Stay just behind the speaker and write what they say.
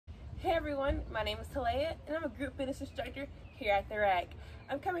Hey everyone, my name is Talayha and I'm a group fitness instructor here at the rack.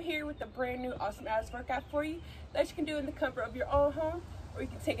 I'm coming here with a brand new awesome abs workout for you that you can do in the comfort of your own home, or you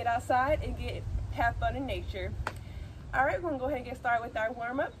can take it outside and have fun in nature. Alright, we're going to go ahead and get started with our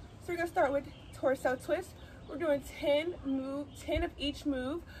warm-up. So we're going to start with torso twist. We're doing 10 of each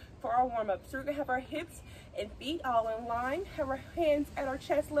move for our warm-up. So we're going to have our hips and feet all in line, have our hands at our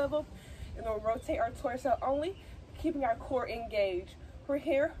chest level, and we'll rotate our torso only, keeping our core engaged. We're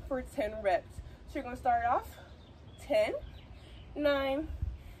here for 10 reps. So you're going to start off 10, 9,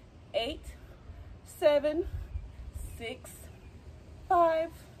 8, 7, 6, 5,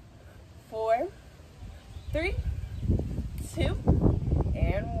 4, 3, 2,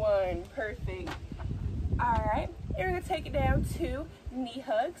 and 1. Perfect. Alright, and we're going to take it down to knee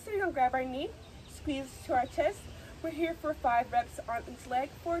hugs. So you're going to grab our knee, squeeze to our chest. We're here for 5 reps on each leg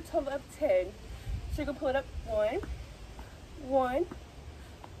for a total of 10. So you're going to pull it up 1,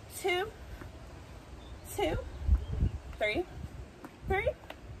 2, 2, 3,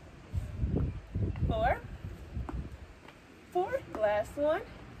 4, last one,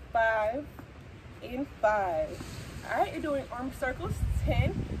 5, and 5. Alright, you're doing arm circles,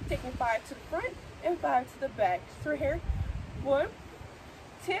 10, taking 5 to the front and 5 to the back. So we're here, 1,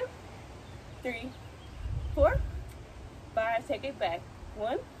 2, 3, 4, 5, take it back,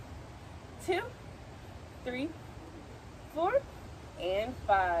 1, 2, 3, 4, and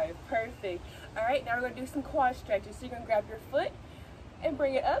 5. Perfect. All right, now we're going to do some quad stretches. So you're going to grab your foot and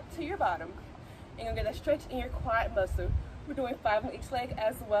bring it up to your bottom. And you're going to get a stretch in your quad muscle. We're doing 5 on each leg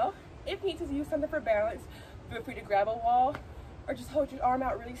as well. If you need to use something for balance, feel free to grab a wall or just hold your arm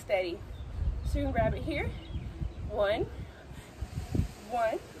out really steady. So you can grab it here. 1,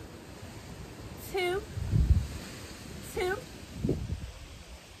 2, 2,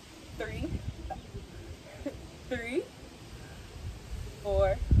 3,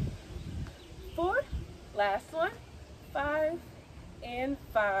 4, last one, 5, and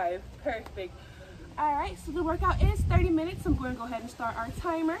 5. Perfect. All right, so the workout is 30 minutes. I'm going to go ahead and start our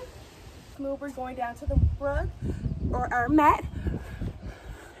timer. So we're going down to the rug or our mat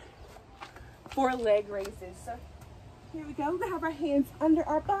for leg raises. So here we go. We're going to have our hands under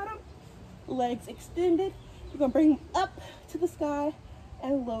our bottom, legs extended. We're going to bring them up to the sky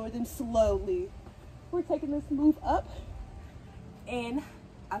and lower them slowly. We're taking this move up in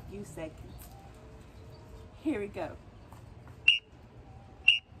a few seconds. Here we go.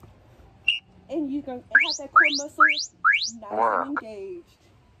 And you're going to have that core muscle nice and engaged.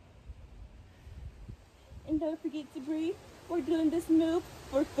 And don't forget to breathe. We're doing this move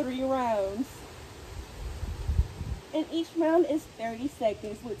for 3 rounds. And each round is 30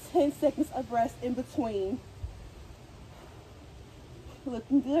 seconds with 10 seconds of rest in between.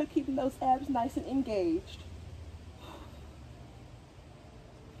 Looking good, keeping those abs nice and engaged.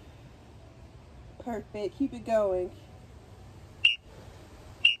 Perfect, keep it going.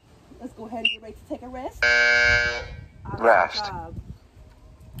 Let's go ahead and get ready to take a rest. Rest. Job.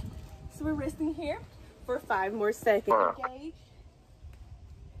 So we're resting here for 5 more seconds. Engage.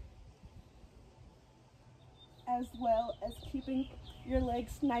 As well as keeping your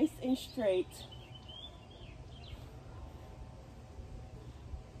legs nice and straight.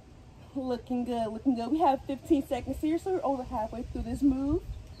 Looking good, looking good. We have 15 seconds here, so we're over halfway through this move.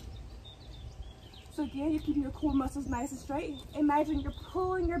 So again, you're keeping your core muscles nice and straight. Imagine you're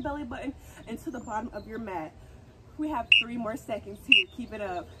pulling your belly button into the bottom of your mat. We have 3 more seconds here. Keep it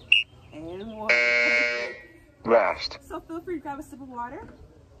up. And 1. Perfect. Rest. So feel free to grab a sip of water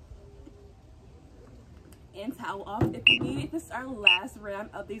and towel off if you need it. This is our last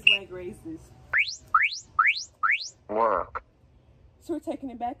round of these leg raises. Work. So we're taking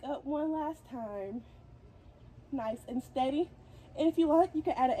it back up one last time. Nice and steady. And if you like, you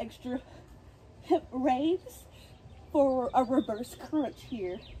can add an extra hip raise for a reverse crunch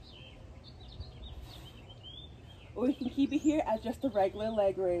here. Or you can keep it here as just a regular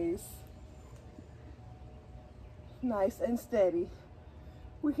leg raise. Nice and steady.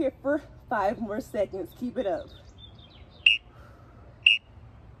 We're here for 5 more seconds. Keep it up.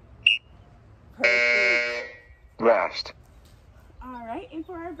 Perfect. Rest. All right, and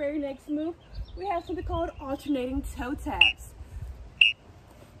for our very next move, we have something called alternating toe taps.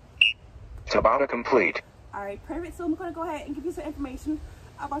 Tabata complete. All right, perfect. So I'm going to go ahead and give you some information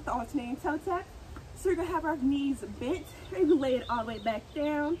about the alternating toe tap. So we're going to have our knees bent. We're going to lay it all the way back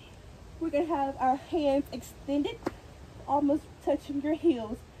down. We're going to have our hands extended, almost touching your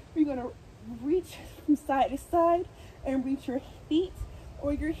heels. We're going to reach from side to side and reach your feet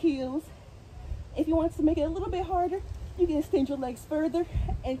or your heels. If you want to make it a little bit harder, you can extend your legs further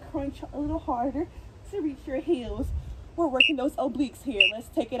and crunch a little harder to reach your heels. we're working those obliques here. Let's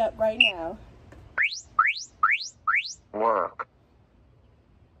take it up right now. Work.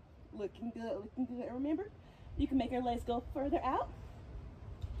 Looking good, looking good. And remember, you can make your legs go further out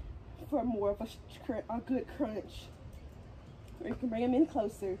for more of a good crunch. Or you can bring them in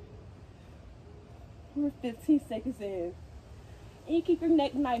closer. We're 15 seconds in. And you keep your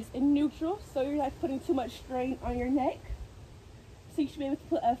neck nice and neutral so you're not putting too much strain on your neck. So you should be able to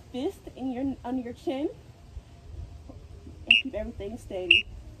put a fist in under your chin and keep everything steady.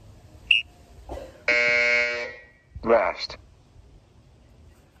 Rest.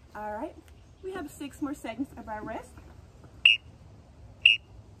 All right, we have 6 more seconds of our rest.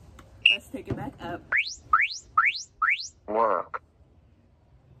 Let's take it back up. Work.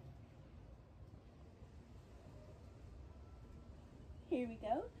 Here we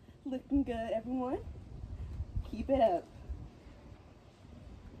go. Looking good, everyone. Keep it up.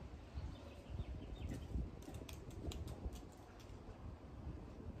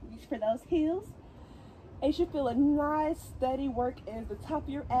 Reach for those heels. And you should feel a nice, steady work in the top of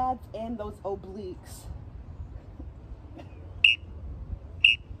your abs and those obliques.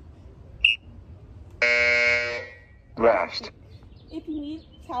 Rest. If you need,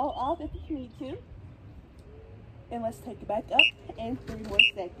 towel off if you need to. And let's take it back up in 3 more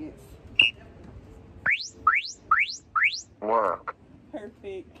seconds. Work.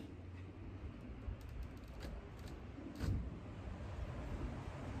 Perfect.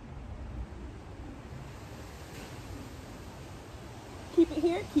 Keep it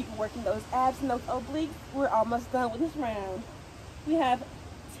here. Keep working those abs and those obliques. We're almost done with this round. We have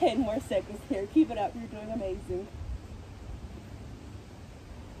 10 more seconds here. Keep it up. You're doing amazing.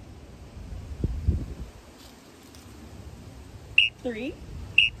 Three.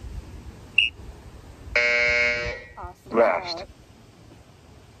 Awesome. Rest. Job.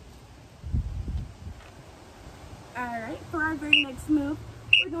 All right, for our very next move,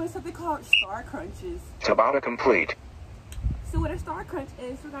 we're doing something called star crunches. Tabata complete. So what a star crunch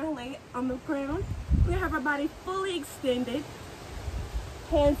is, we're gonna lay it on the ground. We're gonna have our body fully extended,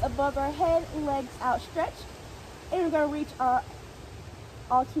 hands above our head, legs outstretched, and we're gonna reach our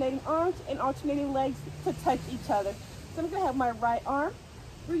alternating arms and alternating legs to touch each other. So I'm gonna have my right arm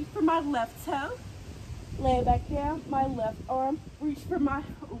reach for my left toe, lay it back down, my left arm reach for my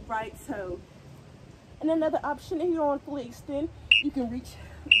right toe. And another option, if you don't want to fully extend, you can reach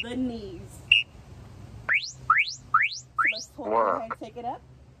the knees. So let's hold it and take it up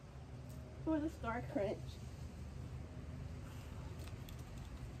for the star crunch.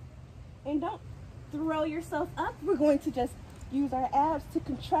 And don't throw yourself up. We're going to just use our abs to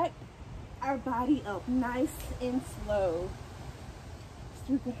contract our body up nice and slow. So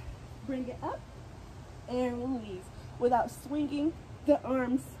we're going to bring it up and release without swinging the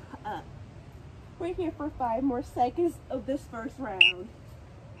arms up. We're here for 5 more seconds of this first round.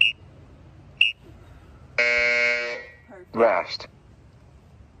 Perfect. Rest.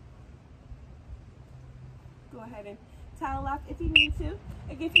 Go ahead and towel off if you need to.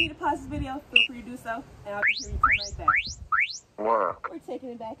 Again, if you need to pause this video, feel free to do so, and I'll be here to come right back. Work. We're taking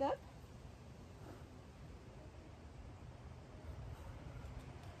it back up.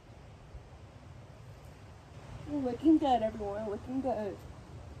 Looking good, everyone. Looking good.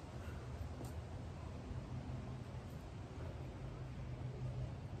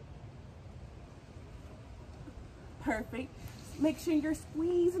 Perfect. Make sure you're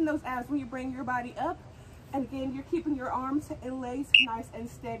squeezing those abs when you bring your body up. And again, you're keeping your arms and legs nice and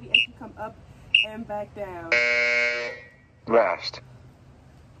steady as you come up and back down. Rest.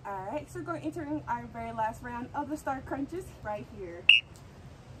 All right, so we're going to enter in our very last round of the star crunches right here.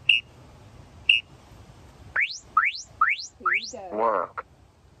 Here we go. Work.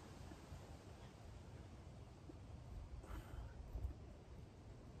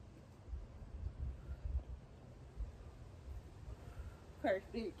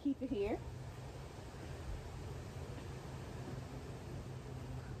 Perfect. Keep it here.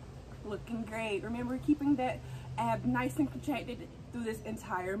 Looking great. Remember, keeping that ab nice and contracted through this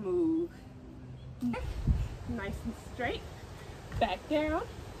entire move. Nice and straight. Back down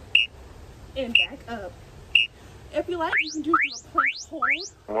and back up. If you like, you can do a plank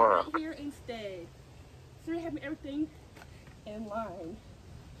hold right here instead. So you're having everything in line.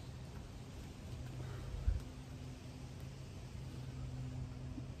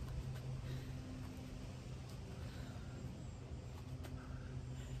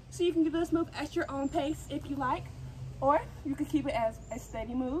 So you can do this move at your own pace if you like, or you can keep it as a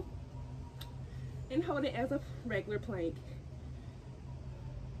steady move and hold it as a regular plank.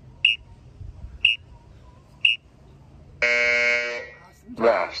 Awesome job.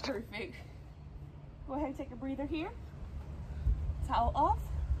 Rest. Perfect. Go ahead and take a breather here. towel off.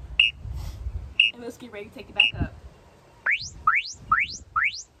 And let's get ready to take it back up.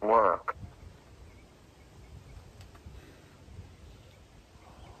 Work.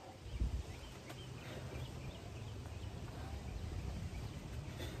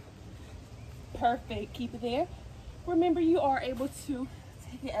 Perfect. Keep it there. Remember, you are able to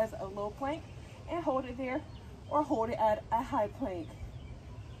take it as a low plank and hold it there, or hold it at a high plank.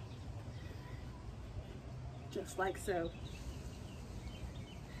 Just like so.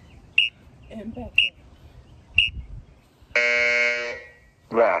 And back there.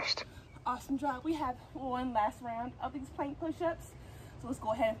 Rest. Awesome job. We have one last round of these plank push-ups. So let's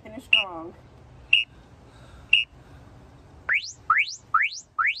go ahead and finish strong.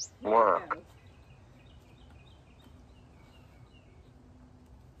 Work.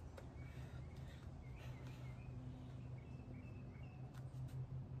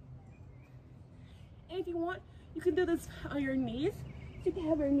 And if you want, you can do this on your knees. So you can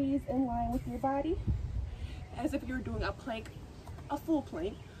have your knees in line with your body, as if you're doing a plank, a full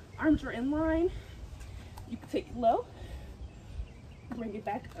plank. Arms are in line. You can take it low, bring it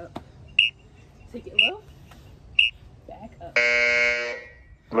back up. Take it low, back up.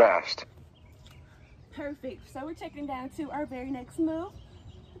 Rest. Perfect. So we're taking down to our very next move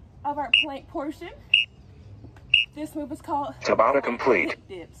of our plank portion. This move is called Tabata complete. hip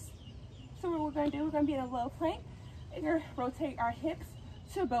dips. So what we're going to do, we're going to be in a low plank, and we're going to rotate our hips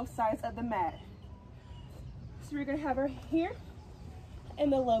to both sides of the mat. So we're going to have her here in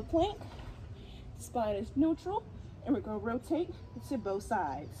the low plank. Spine is neutral, and we're going to rotate to both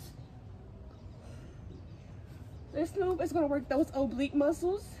sides. This move is going to work those oblique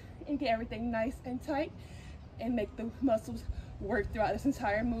muscles and get everything nice and tight, and make the muscles work throughout this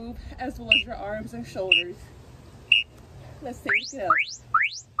entire move, as well as your arms and shoulders. Let's take it up.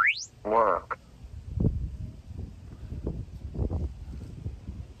 Work.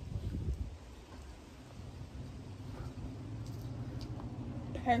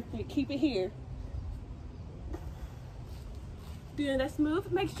 Perfect. Keep it here. Doing this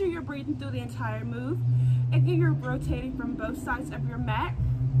move, make sure you're breathing through the entire move. Again, you're rotating from both sides of your mat.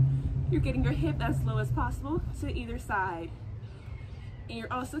 You're getting your hip as low as possible to either side. And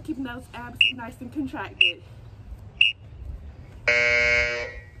you're also keeping those abs nice and contracted.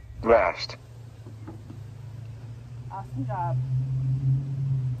 Rest. Awesome job.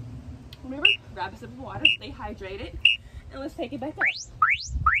 Remember, grab a sip of water, stay hydrated, and let's take it back up.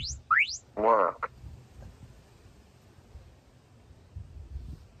 Work.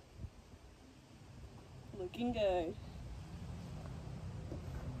 Looking good.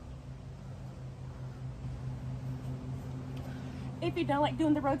 If you don't like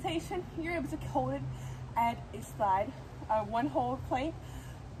doing the rotation, you're able to hold it at a slide, one hold plank,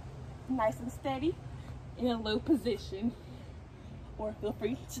 nice and steady, in a low position, or feel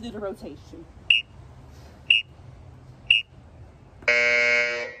free to do the rotation.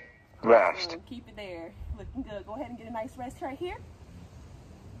 Rest. Keep it there. Looking good. Go ahead and get a nice rest right here.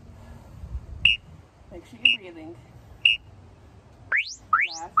 Make sure you're breathing.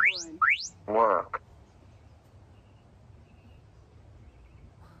 Last one. Work.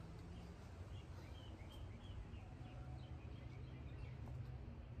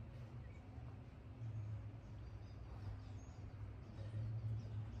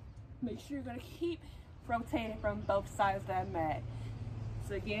 Make sure you're going to keep rotating from both sides of that mat.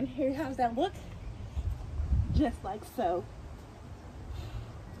 So again, here, how's that look? Just like so.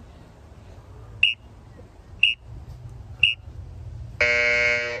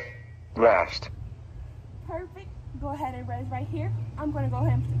 Rest. Perfect. Go ahead and rest right here. I'm going to go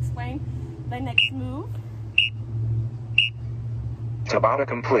ahead and explain the next move. Tabata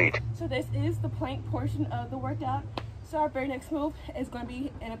complete. So this is the plank portion of the workout. So our very next move is going to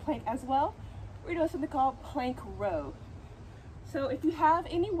be in a plank as well. We're doing something called plank row. So if you have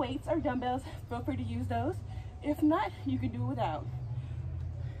any weights or dumbbells, feel free to use those. If not, you can do it without.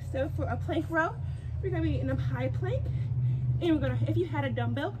 So for a plank row, we're going to be in a high plank. And we're going to, if you had a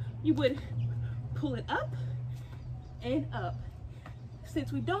dumbbell, you would pull it up and up.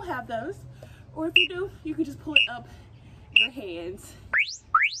 Since we don't have those, or if you do, you can just pull it up your hands.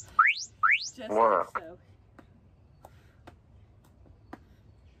 Just like so.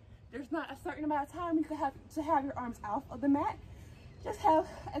 There's not a certain amount of time you can have to have your arms off of the mat. Just have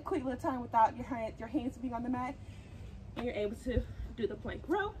a quick little time without your hands being on the mat, and you're able to do the plank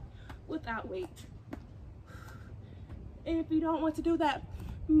row without weight. And if you don't want to do that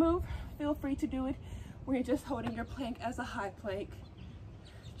move, feel free to do it where you're just holding your plank as a high plank,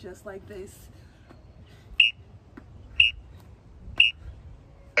 just like this.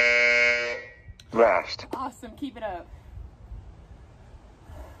 Rest. Awesome, keep it up.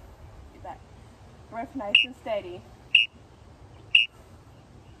 Breath nice and steady.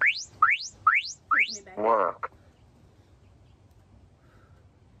 Taking it back. Work.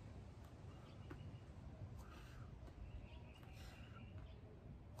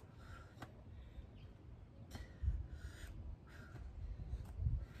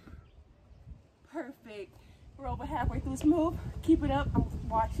 Perfect. We're over halfway through this move. Keep it up. I'm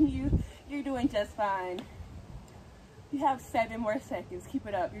watching you. You're doing just fine. You have 7 more seconds. Keep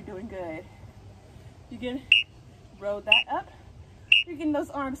it up. You're doing good. You can roll that up. You're getting those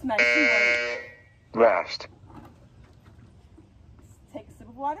arms nice and wide. Rest. Take a sip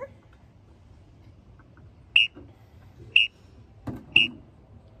of water.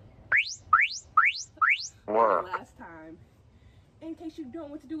 Work. Last time. In case you don't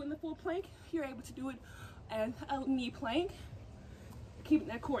want to do it in the full plank, you're able to do it as a knee plank. Keeping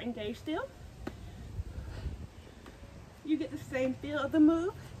that core engaged still. You get the same feel of the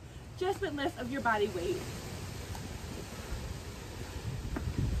move, just with less of your body weight.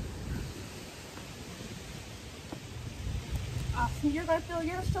 Awesome. You're going to feel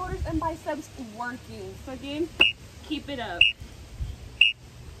your shoulders and biceps working. So again, keep it up.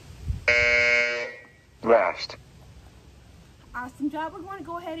 Rest. Awesome job. We're going to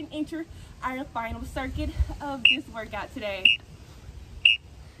go ahead and enter our final circuit of this workout today.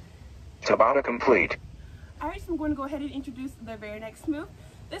 Tabata complete. All right, so I'm going to go ahead and introduce the very next move.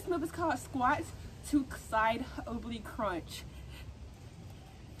 This move is called squat to side oblique crunch.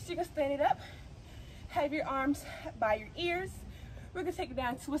 So you're going to stand it up, have your arms by your ears. We're going to take it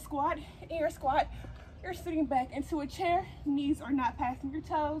down to a squat. In your squat, you're sitting back into a chair. Knees are not passing your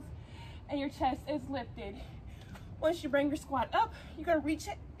toes, and your chest is lifted. Once you bring your squat up, you're going to reach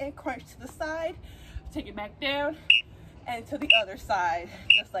it and crunch to the side. Take it back down and to the other side,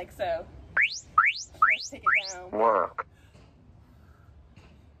 just like so. Let's take it down. Work.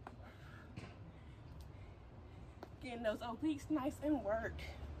 Getting those obliques nice and worked.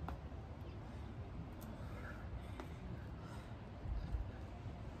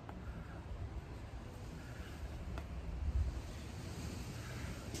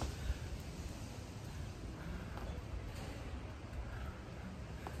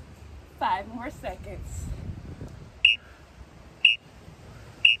 Five more seconds.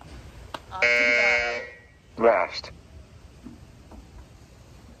 Awesome job. Rest.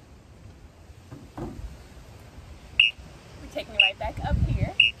 We're taking it right back up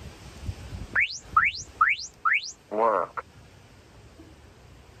here. Work.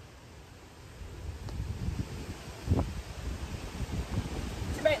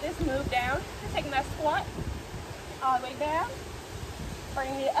 To break this move down, you're taking that squat all the way down,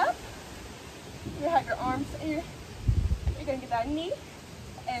 bringing it up. You have your arms, you're gonna get that knee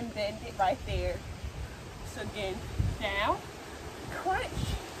and bend it right there. So again, down, crunch,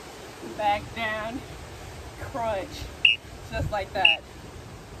 back down, crunch, just like that.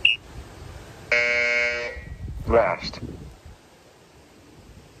 Rest.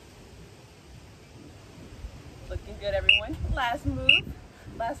 Looking good, everyone. Last move,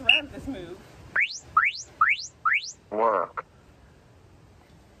 last round of this move. Work.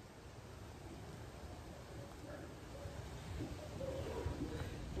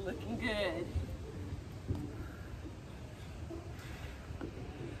 Looking good.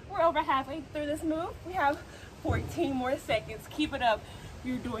 We're over halfway through this move. We have 14 more seconds. Keep it up.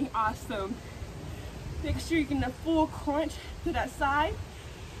 You're doing awesome. Make sure you get a full crunch to that side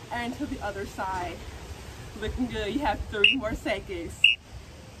and to the other side. Looking good. You have 30 more seconds.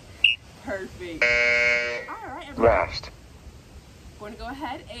 Perfect. All right, everyone. Rest. We're going to go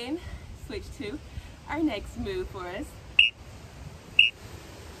ahead and switch to our next move for us.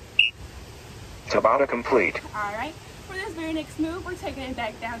 Tabata complete. All right, for this very next move, we're taking it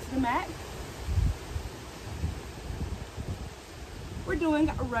back down to the mat. We're doing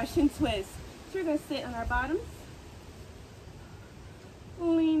a Russian twist. So we're gonna sit on our bottoms,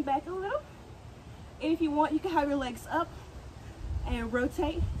 lean back a little, and if you want, you can have your legs up and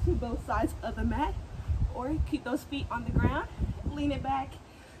rotate to both sides of the mat, or keep those feet on the ground, lean it back,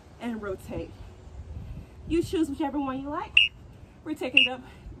 and rotate. You choose whichever one you like. We're taking it up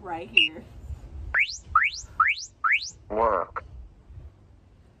right here. Work.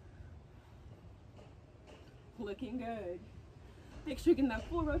 Looking good. Make sure you get that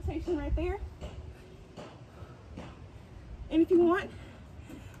full rotation right there. And if you want,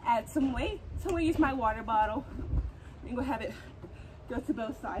 add some weight. So I'm gonna use my water bottle and go have it go to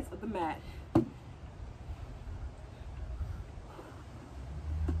both sides of the mat.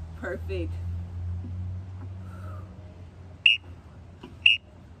 Perfect.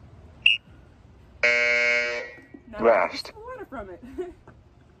 Now Rest. water from it.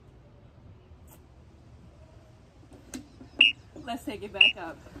 Let's take it back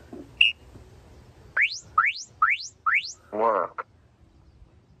up. Work.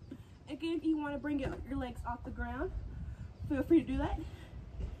 Again, if you want to bring your legs off the ground, feel free to do that.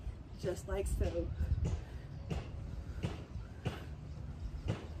 Just like so.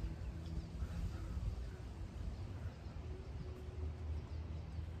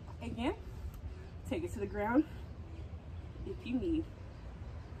 Again, take it to the ground if you need.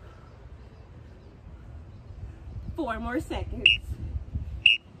 4 more seconds.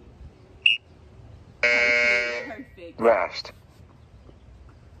 Perfect. Rest.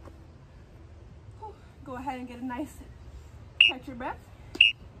 Go ahead and get a nice catch your breath.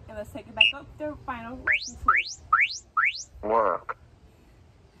 And let's take it back up to the final Russian twist. Work.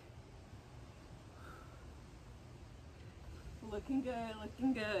 Looking good,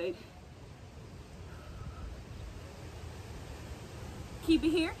 looking good. Keep it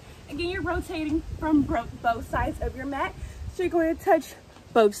here. Again, you're rotating from both sides of your mat. So you're going to touch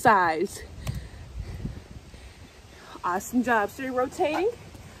both sides. Awesome job. So you're rotating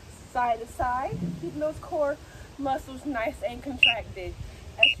side to side, keeping those core muscles nice and contracted.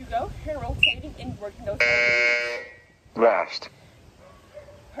 As you go, you're rotating and working those angles. Rest.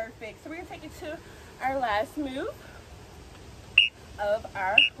 Perfect. So we're going to take it to our last move of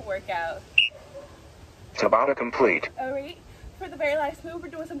our workout. Tabata complete. All right. For the very last move, we're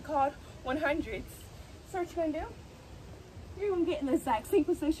doing something called 100s. So what you're going to do, you're going to get in the exact same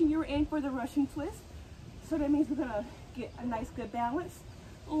position you were in for the Russian twist. So that means we're going to get a nice good balance.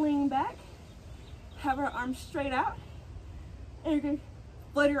 Lean back, have our arms straight out, and you're going to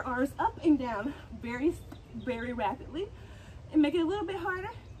flutter your arms up and down very, very rapidly. And make it a little bit harder,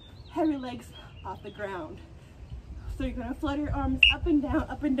 have your legs off the ground. So you're going to flutter your arms up and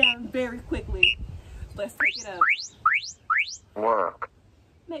down very quickly. Let's take it up. Work.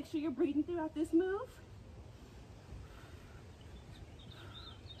 Make sure you're breathing throughout this move.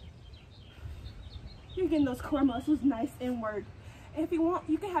 You're getting those core muscles nice and worked. And if you want,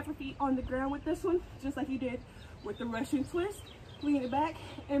 you can have your feet on the ground with this one, just like you did with the Russian twist. Lean it back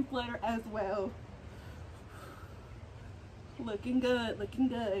and flutter as well. Looking good, looking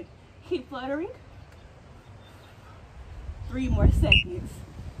good. Keep fluttering. 3 more seconds.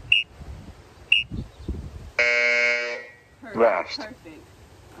 Perfect, Rest. perfect.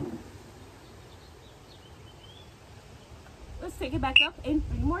 Let's take it back up in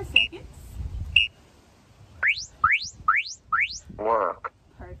 3 more seconds. Work.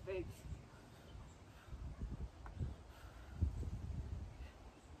 Perfect.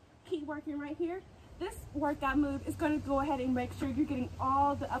 Keep working right here. This workout move is going to go ahead and make sure you're getting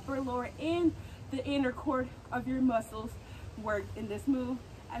all the upper, lower, and the inner core of your muscles worked in this move.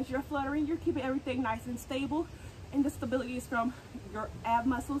 As you're fluttering, you're keeping everything nice and stable, and the stability is from your ab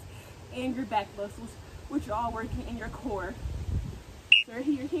muscles and your back muscles, which are all working in your core. So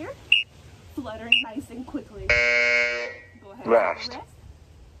you're here, fluttering nice and quickly. Go ahead and Rest. take a rest.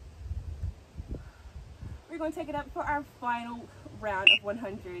 We're going to take it up for our final round of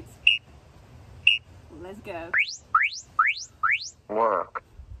 100s. Let's go. Work.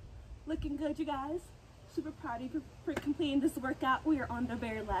 Looking good, you guys. Super proud of you for completing this workout. We are on the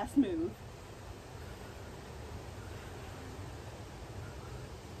very last move.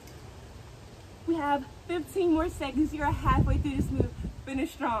 We have 15 more seconds. You're halfway through this move.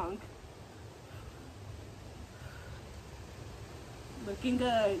 Finish strong. Looking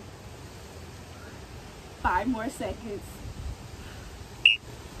good. 5 more seconds.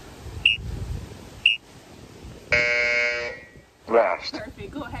 Rest.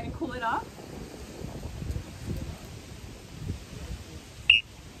 Perfect. Go ahead and cool it off.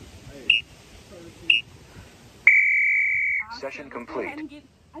 Session Awesome. Let's go ahead complete. and get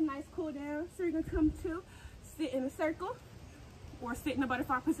a nice cool down. So you're going to come to sit in a circle or sit in a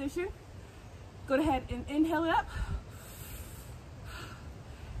butterfly position. Go ahead and inhale it up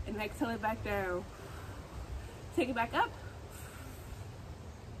and exhale it back down. Take it back up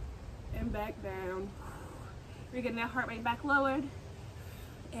and back down. We're getting that heart rate back lowered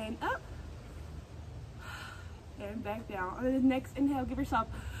and up and back down. On the next inhale, give yourself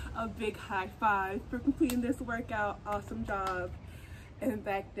a big high five for completing this workout. Awesome job. And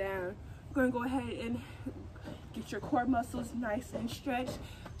back down. We're going to go ahead and get your core muscles nice and stretched.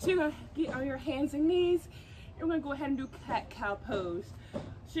 So you're going to get on your hands and knees. And we're going to go ahead and do cat-cow pose.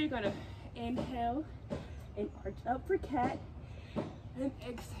 So you're going to inhale and arch up for cat and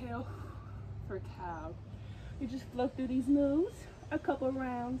exhale for cow. You just flow through these moves a couple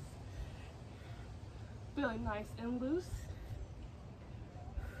rounds, feeling nice and loose,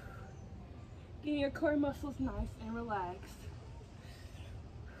 getting your core muscles nice and relaxed.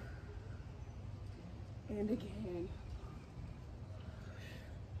 And again.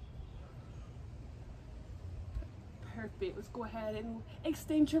 Perfect. Let's go ahead and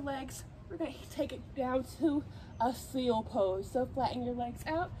extend your legs. We're going to take it down to a seal pose. So flatten your legs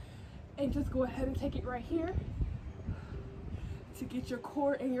out and just go ahead and take it right here to get your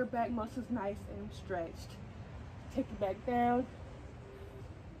core and your back muscles nice and stretched. Take it back down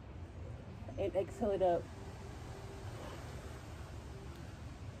and exhale it up.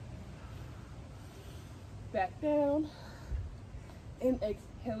 Back down and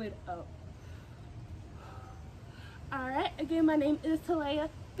exhale it up. Alright, again, my name is Talayha.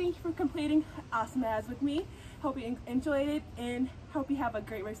 Thank you for completing Awesome Abs with me. Hope you enjoyed it and hope you have a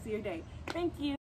great rest of your day. Thank you.